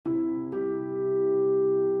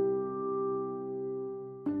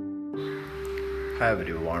Hi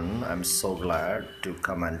everyone, I'm so glad to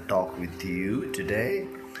come and talk with you today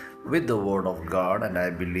with the Word of God, and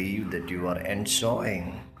I believe that you are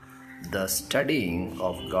enjoying the studying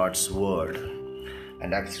of God's Word.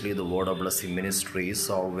 And actually, the Word of Blessing Ministry is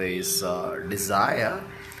always desire.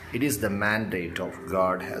 It is the mandate of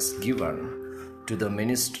God has given to the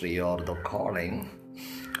ministry or the calling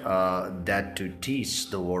that to teach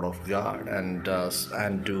the Word of God and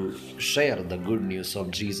to share the good news of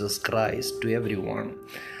Jesus Christ to everyone.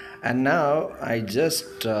 And now I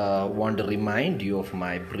just want to remind you of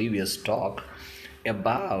my previous talk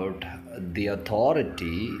about the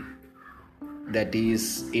authority that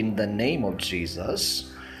is in the name of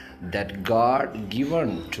Jesus, that God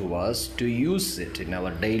given to us to use it in our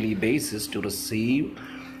daily basis to receive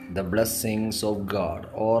the blessings of God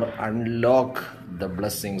or unlock the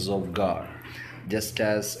blessings of God. Just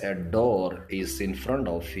as a door is in front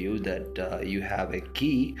of you, that you have a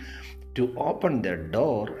key to open that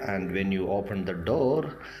door, and when you open the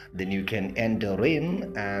door, then you can enter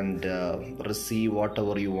in and receive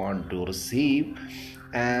whatever you want to receive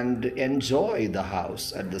and enjoy the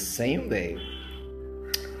house. At the same way,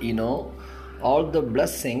 all the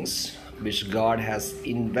blessings which God has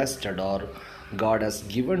invested or God has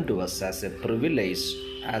given to us as a privilege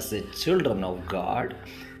as a children of God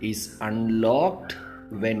is unlocked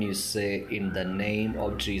when you say in the name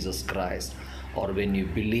of Jesus Christ, or when you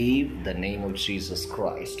believe the name of Jesus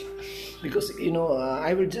Christ. Because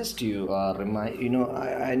I will just remind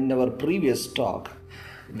in our previous talk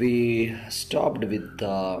we stopped with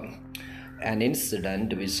an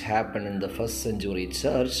incident which happened in the first century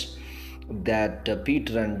church, that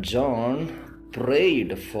Peter and John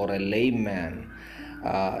prayed for a lame man.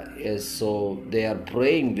 So they are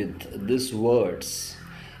praying with these words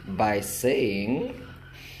by saying,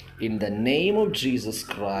 "In the name of Jesus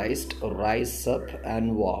Christ, rise up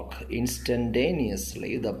and walk."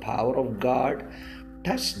 Instantaneously, the power of God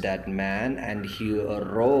touched that man, and he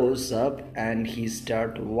rose up and he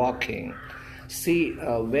started walking. See,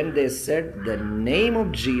 when they said the name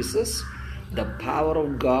of Jesus, the power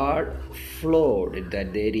of God flowed in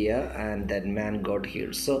that area and that man got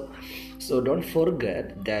healed. So don't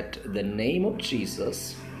forget that the name of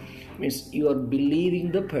Jesus means you are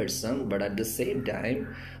believing the person, but at the same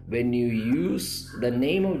time, when you use the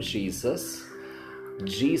name of Jesus,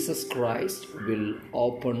 Jesus Christ will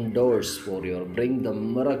open doors for you or bring the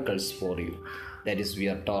miracles for you. That is we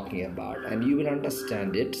are talking about, and you will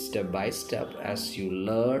understand it step by step as you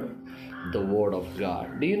learn the Word of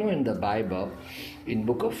God. Do you know in the Bible, in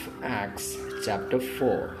book of Acts chapter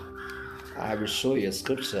 4, I will show you a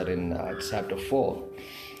scripture in chapter 4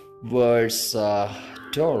 verse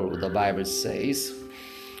 12. The Bible says,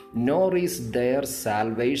 "Nor is there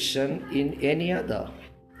salvation in any other,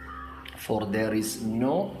 for there is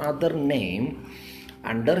no other name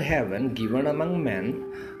under heaven given among men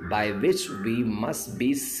by which we must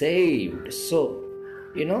be saved." So,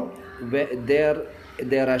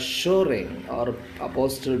 they're assuring, or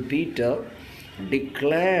Apostle Peter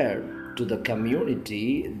declared to the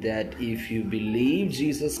community that if you believe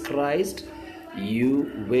Jesus Christ, you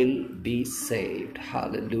will be saved.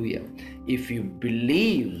 Hallelujah. If you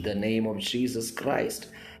believe the name of Jesus Christ,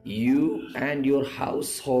 you and your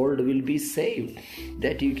household will be saved.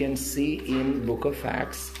 That you can see in book of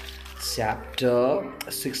Acts chapter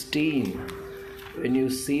 16. When you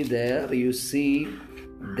see there, you see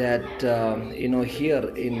that here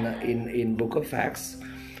in book of Acts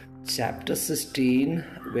chapter 16,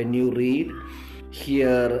 when you read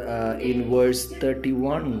here in verse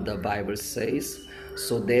 31, the Bible says,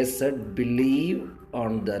 "So they said, believe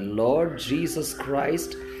on the Lord Jesus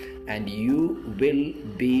Christ and you will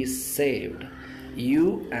be saved,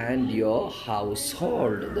 you and your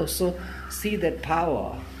household." So see that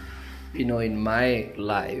power. In my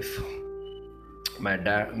life, my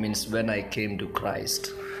dad means when I came to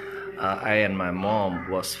Christ, I and my mom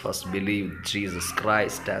was first believed Jesus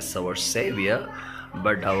Christ as our Savior,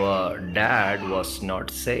 but our dad was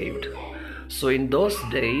not saved. So in those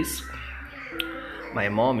days, my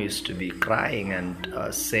mom used to be crying and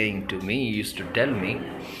used to tell me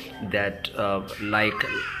that like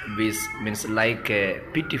a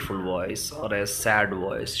pitiful voice or a sad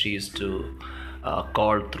voice, she used to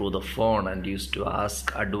call through the phone and used to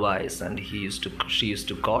ask advice, and she used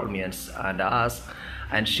to call me and ask,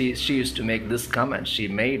 and she used to make this comment. She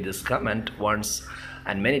made this comment once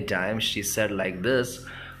and many times. She said like this,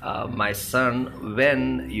 "My son,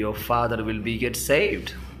 when your father will get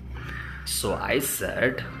saved?" So I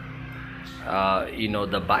said,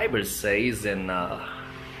 the Bible says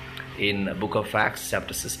in book of Acts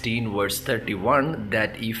chapter 16 verse 31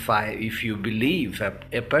 that if you believe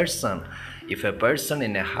a person, If a person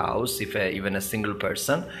in a house, even a single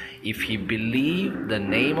person, if he believe the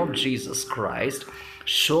name of Jesus Christ,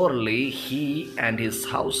 surely he and his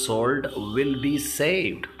household will be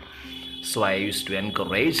saved. So I used to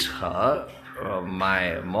encourage her,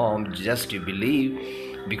 my mom, just to believe,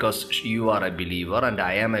 because you are a believer and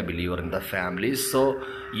I am a believer in the family, so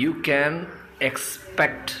you can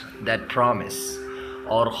expect that promise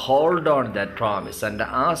or hold on that promise and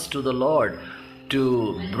ask to the Lord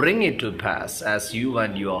to bring it to pass, as you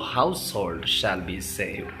and your household shall be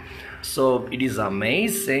saved. So it is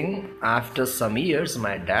amazing, after some years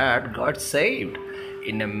my dad got saved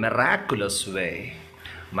in a miraculous way.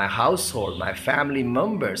 My household, my family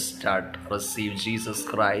members start receive Jesus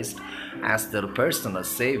Christ as their personal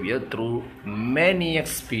Savior through many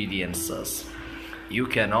experiences. You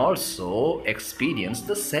can also experience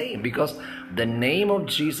the same, because the name of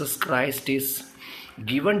Jesus Christ is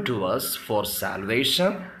given to us for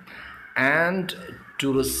salvation and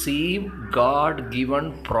to receive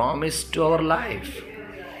God-given promise to our life.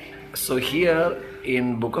 So here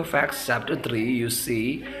in Book of Acts chapter 3, you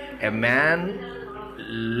see a man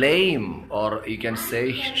lame, or you can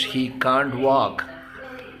say he can't walk.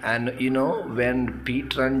 And when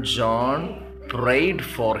Peter and John prayed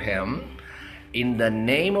for him, in the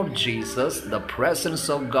name of Jesus, the presence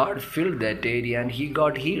of God filled that area and he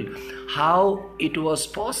got healed. How it was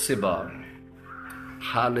possible?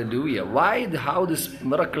 Hallelujah. Why? How this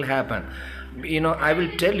miracle happened? I will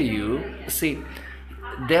tell you, see,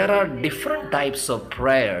 there are different types of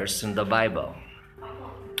prayers in the Bible.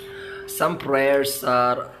 Some prayers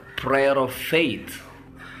are prayer of faith.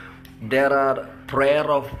 There are prayer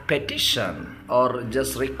of petition, or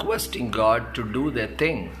just requesting God to do the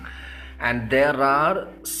thing. And there are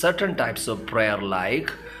certain types of prayer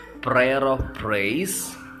like prayer of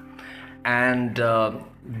praise and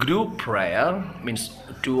group prayer, means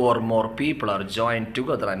two or more people are joined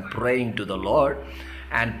together and praying to the Lord.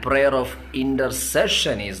 And prayer of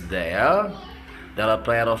intercession is there. There are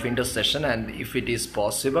prayer of intercession, and if it is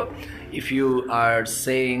possible, if you are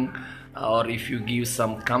saying or if you give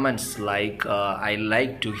some comments like I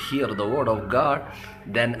like to hear the word of God,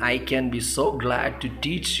 then I can be so glad to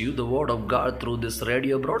teach you the word of God through this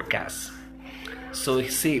radio broadcast. So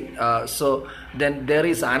see, so then there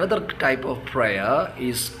is another type of prayer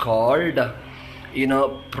is called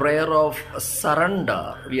prayer of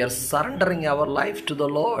surrender. We are surrendering our life to the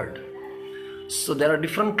Lord. So there are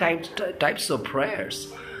different types of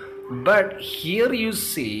prayers. But here you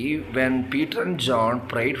see, when Peter and John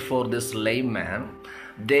prayed for this lame man,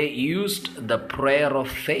 they used the prayer of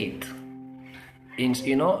faith.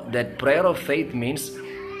 That prayer of faith means,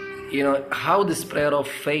 how this prayer of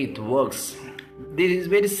faith works. This is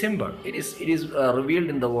very simple. It is revealed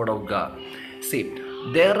in the Word of God. See,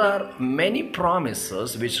 there are many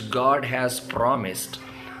promises which God has promised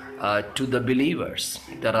to the believers.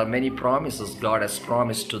 There are many promises God has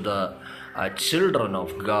promised to the children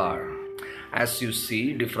of God. As you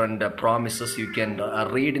see, different promises you can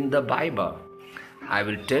read in the Bible. I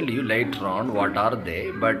will tell you later on what are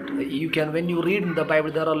they, but when you read in the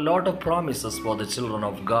Bible, there are a lot of promises for the children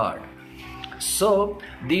of God. So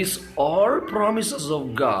these all promises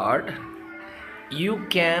of God, you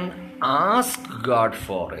can ask God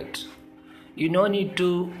for it. You don't need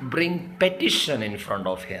to bring petition in front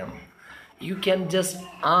of Him. You can just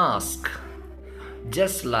ask.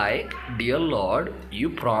 Just like, dear Lord,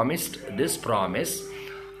 you promised this promise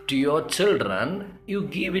to your children, you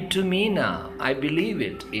give it to me now. I believe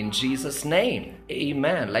it in Jesus' name.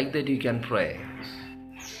 Amen. Like that you can pray.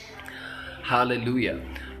 Hallelujah.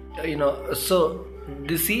 So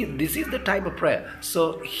this is the type of prayer.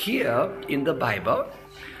 So here in the Bible,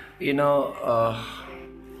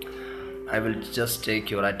 I will just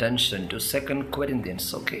take your attention to 2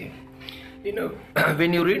 Corinthians, okay?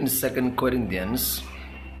 When you read in 2 Corinthians,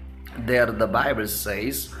 there the Bible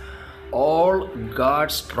says, all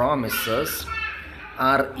God's promises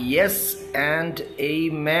are yes and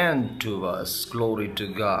amen to us. Glory to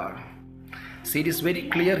God. See, it is very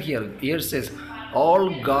clear here. Here it says, all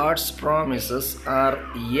God's promises are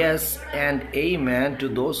yes and amen to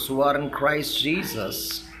those who are in Christ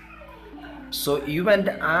Jesus. So you and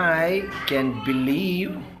I can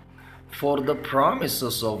believe for the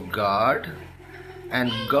promises of God,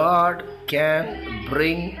 and God can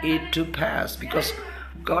bring it to pass, because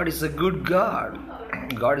God is a good God.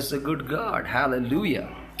 God is a good God. Hallelujah.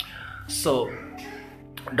 So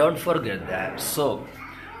don't forget that. So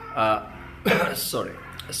sorry.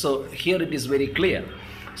 So here it is very clear.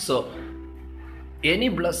 So any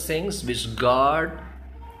blessings which God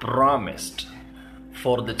promised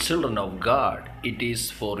for the children of God. It is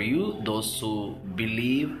for you, those who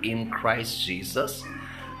believe in Christ Jesus.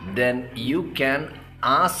 Then you can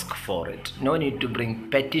ask for it. No need to bring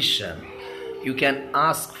petition. You can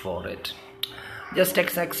ask for it. Just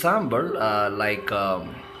take an example,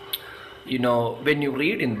 when you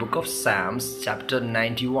read in book of Psalms chapter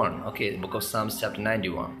 91, book of Psalms chapter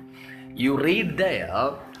 91, you read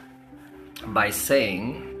there by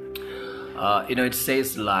saying, it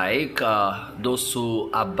says those who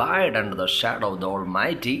abide under the shadow of the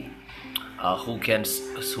Almighty,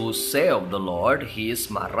 who say of the Lord, He is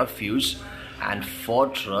my refuge and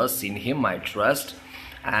fortress, in Him I trust,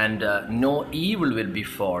 and no evil will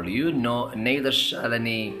befall you, neither shall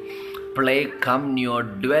any plague come near your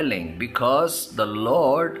dwelling, because the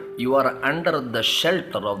Lord, you are under the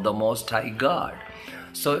shelter of the Most High God.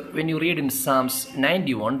 So when you read in Psalms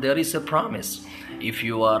 91, there is a promise. If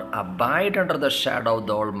you are abide under the shadow of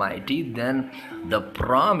the Almighty, then the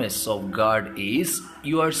promise of God is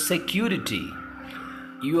your security,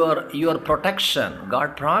 your protection.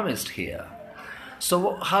 God promised here.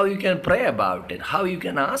 So how you can pray about it? How you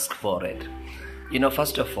can ask for it?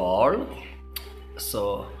 First of all,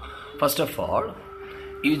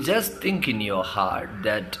 you just think in your heart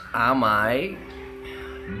that, am I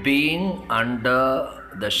being under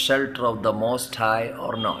the shelter of the Most High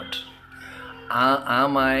or not?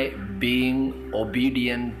 Am I being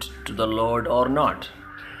obedient to the Lord or not?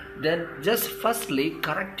 Then just firstly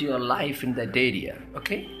correct your life in that area.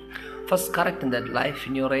 First correct in that life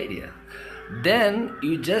in your area. Then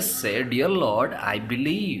you just say, dear Lord, I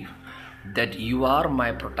believe that you are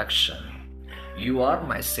my protection. You are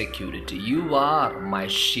my security. You are my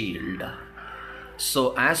shield.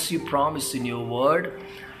 So as you promise in your word,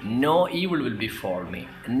 no evil will befall me,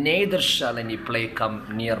 neither shall any plague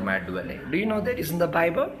come near my dwelling. Do you know that is in the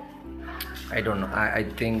Bible? I don't know. I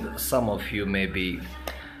think some of you maybe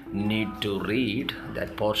need to read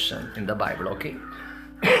that portion in the Bible,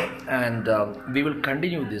 and we will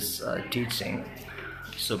continue this teaching.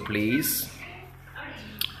 So please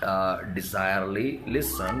desirely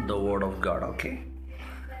listen the word of God,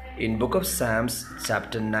 in book of Psalms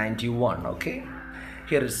chapter 91,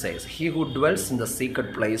 Here it says, He who dwells in the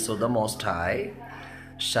secret place of the Most High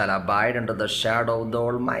shall abide under the shadow of the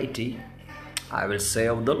Almighty. I will say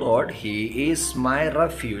of the Lord, He is my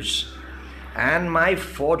refuge and my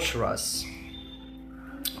fortress,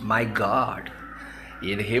 my God.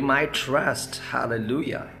 In Him I trust.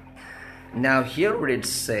 Hallelujah. Now here what it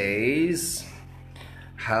says,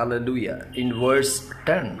 hallelujah, in verse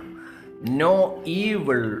 10, no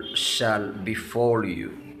evil shall befall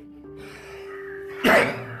you.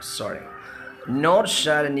 Nor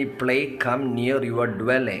shall any plague come near your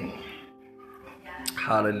dwelling.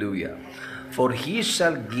 Hallelujah. For He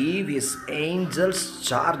shall give His angels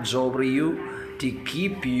charge over you to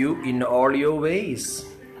keep you in all your ways.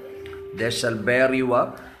 They shall bear you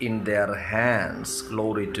up in their hands.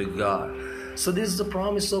 Glory to God. So this is the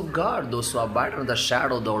promise of God, those who abide under the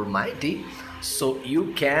shadow of the Almighty. So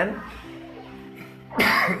you can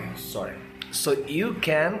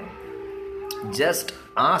just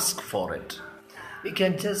ask for it. You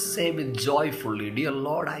can just say with joyfully, dear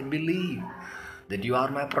Lord, I believe that you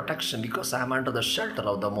are my protection because I am under the shelter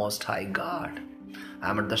of the Most High God.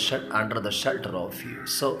 I am under the shelter of you.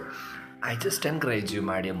 So I just encourage you,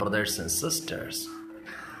 my dear brothers and sisters.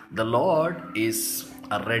 The Lord is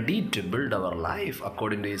ready to build our life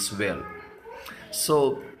according to His will.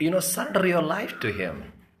 So, surrender your life to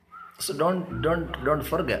Him. So don't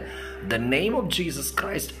forget, the name of Jesus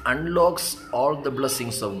Christ unlocks all the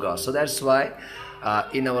blessings of God. So that's why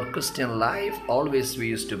in our Christian life, always we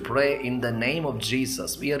used to pray in the name of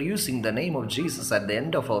Jesus. We are using the name of Jesus at the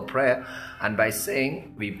end of our prayer, and by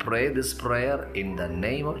saying we pray this prayer in the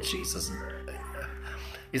name of Jesus.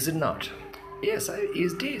 Is it not? Yes,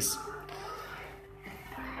 it is.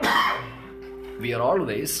 We are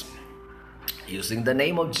always using the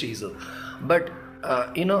name of Jesus. But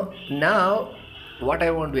now what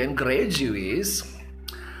I want to encourage you is,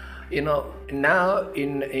 now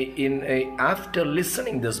after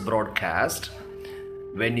listening this broadcast,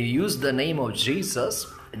 when you use the name of Jesus,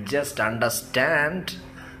 just understand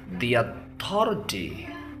the authority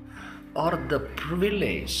or the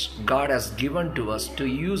privilege God has given to us to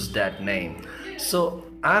use that name. So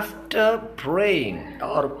after praying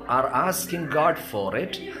or asking God for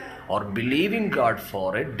it, or believing God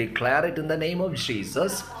for it, declare it in the name of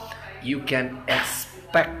Jesus, you can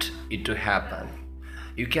expect it to happen.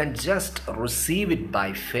 You can just receive it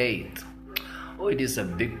by faith. Oh, it is a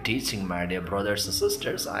big teaching, my dear brothers and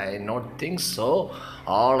sisters. I don't think so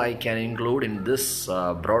all I can include in this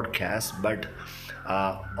broadcast, but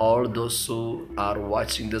All those who are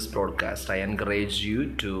watching this broadcast, I encourage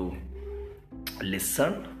you to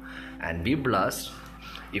listen and be blessed.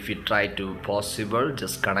 If you try to possible,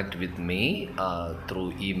 just connect with me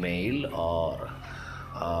through email or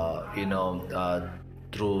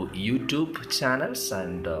through YouTube channels,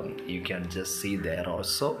 and you can just see there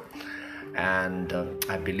also. And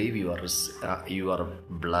I believe you are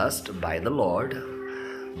blessed by the Lord,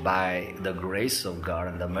 by the grace of God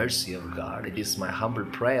and the mercy of God. It is my humble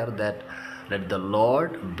prayer that let the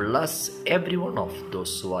Lord bless every one of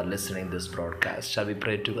those who are listening this broadcast. Shall we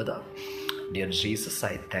pray together? Dear Jesus,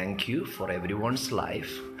 I thank you for everyone's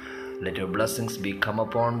life. Let your blessings be come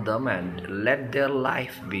upon them, and let their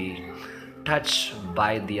life be touched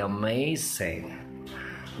by the amazing,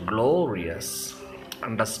 glorious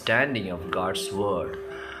understanding of God's word,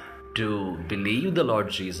 to believe the Lord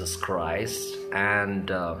Jesus Christ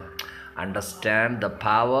and understand the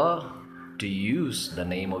power to use the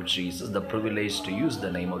name of Jesus, the privilege to use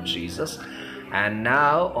the name of Jesus. And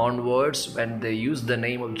now onwards, when they use the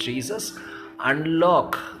name of Jesus,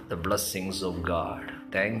 unlock the blessings of God.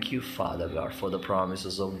 Thank you, Father God, for the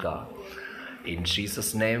promises of God. In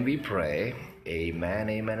Jesus' name we pray. Amen,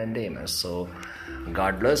 amen, and amen. So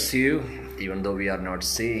God bless you, even though we are not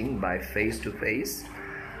seeing by face to face,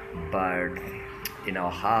 but in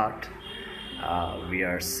our heart we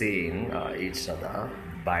are seeing each other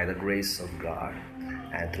by the grace of God.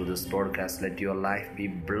 And through this broadcast, let your life be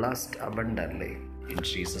blessed abundantly. In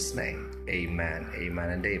Jesus' name, amen, amen,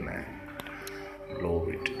 and amen.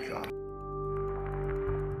 Glory to God.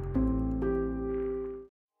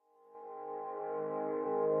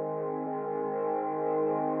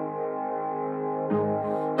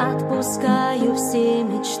 Отпускаю все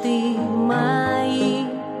мечты мои,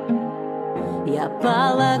 я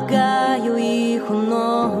полагаю их у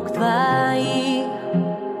ног твоих.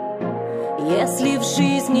 Если в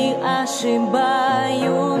жизни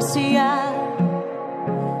ошибаюсь я,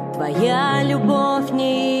 твоя любовь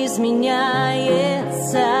не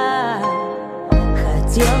изменяется.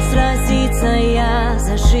 Хотел сразиться я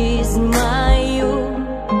за жизнь мою,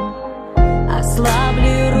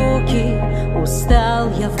 ослабли руки, устал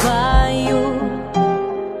я в бою.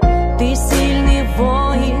 Ты сильный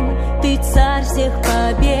воин, ты царь всех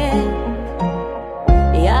побед.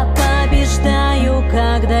 Я побеждаю,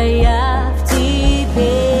 когда я в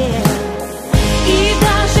тебе. И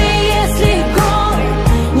даже если горы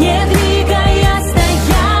не двигая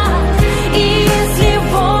стоят, и если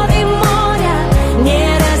воды моря не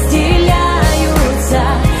разделяются,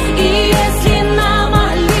 и если на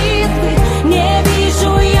молитвы не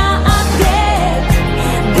вижу я ответ,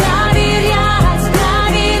 доверять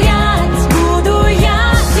буду я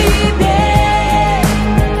тебе.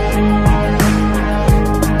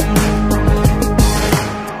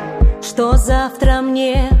 Что завтра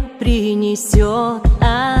мне принесет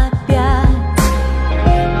опять?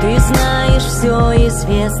 Ты знаешь, все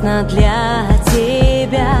известно для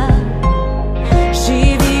тебя.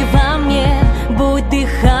 Живи во мне, будь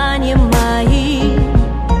дыханием моим.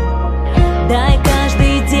 Дай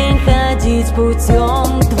каждый день ходить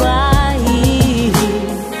путем твоим.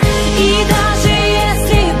 И даже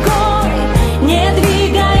если горы не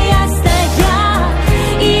двигая стоят,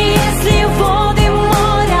 и если воды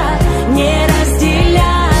моря не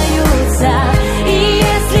разделяются, и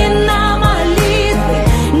если на молитвы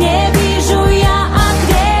не вижу я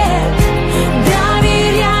ответ,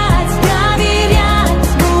 доверять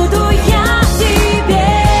буду я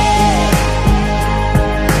тебе.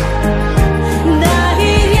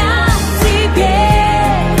 Доверять тебе.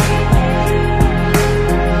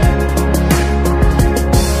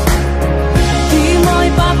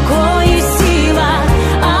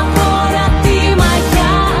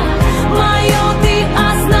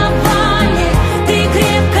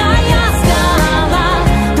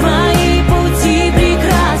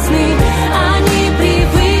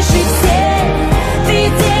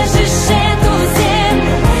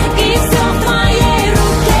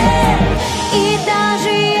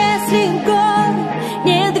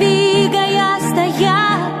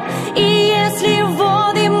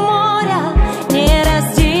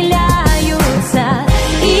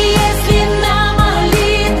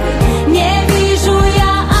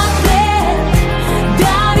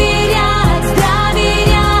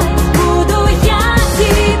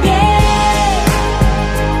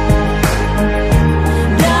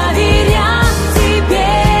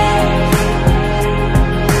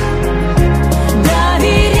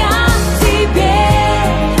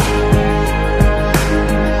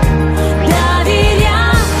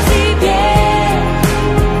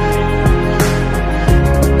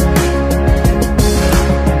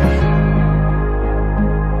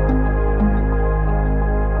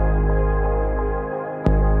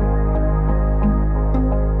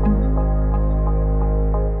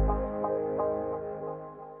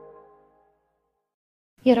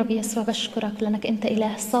 يا رب يسوع بشكرك لأنك أنت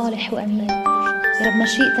إله صالح وأمين. يا رب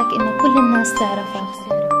مشيئتك إنه كل الناس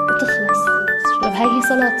تعرفك وتخلص. يا رب هاي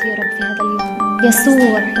صلاتي يا رب في هذا اليوم.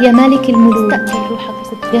 يسوع يا مالك الملوك، استقبل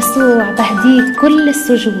روحك القدس. يسوع بهديك كل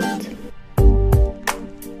السجود.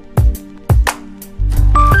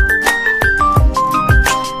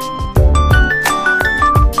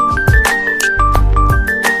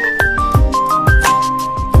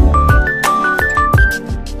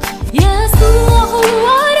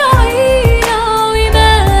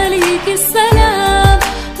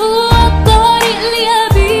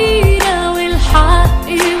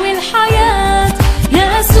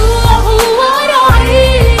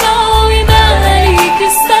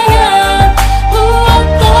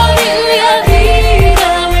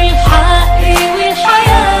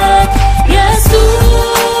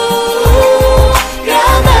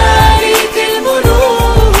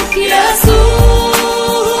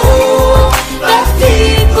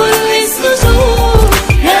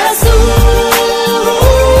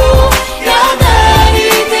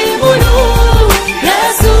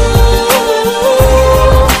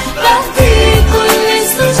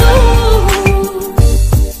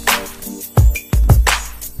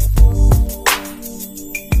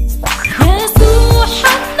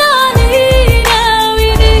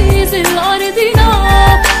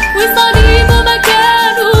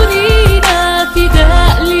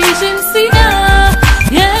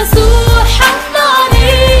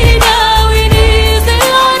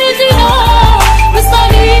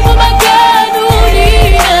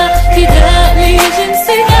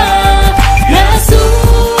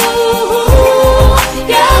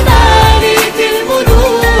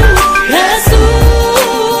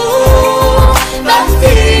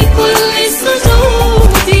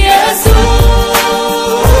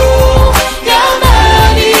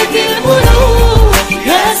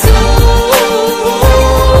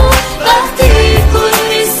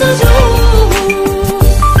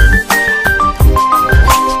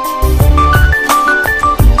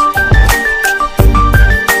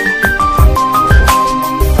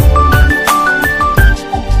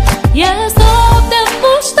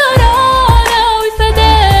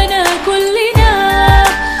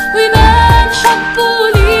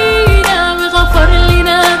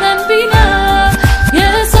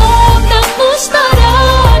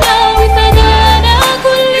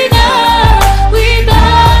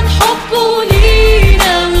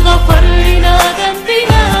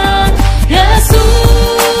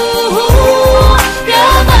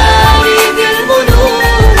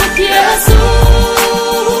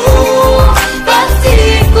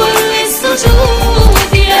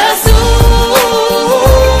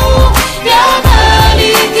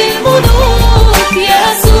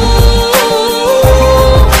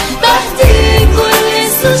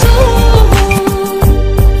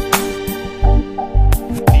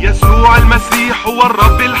 هو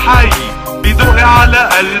الرب الحي بيدق على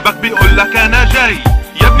قلبك بيقولك انا جاي.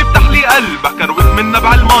 يا ابني افتح لي قلبك ارويك من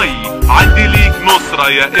نبع المي، عندي ليك نصرة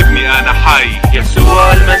يا ابني انا حي.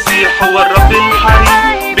 يسوع المسيح هو الرب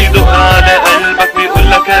الحي بيدق على قلبك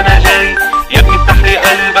بيقولك انا جاي. يا ابني افتح لي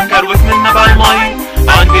قلبك ارويك من نبع المي،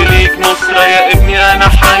 عندي ليك نصرة يا ابني انا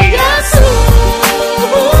حي.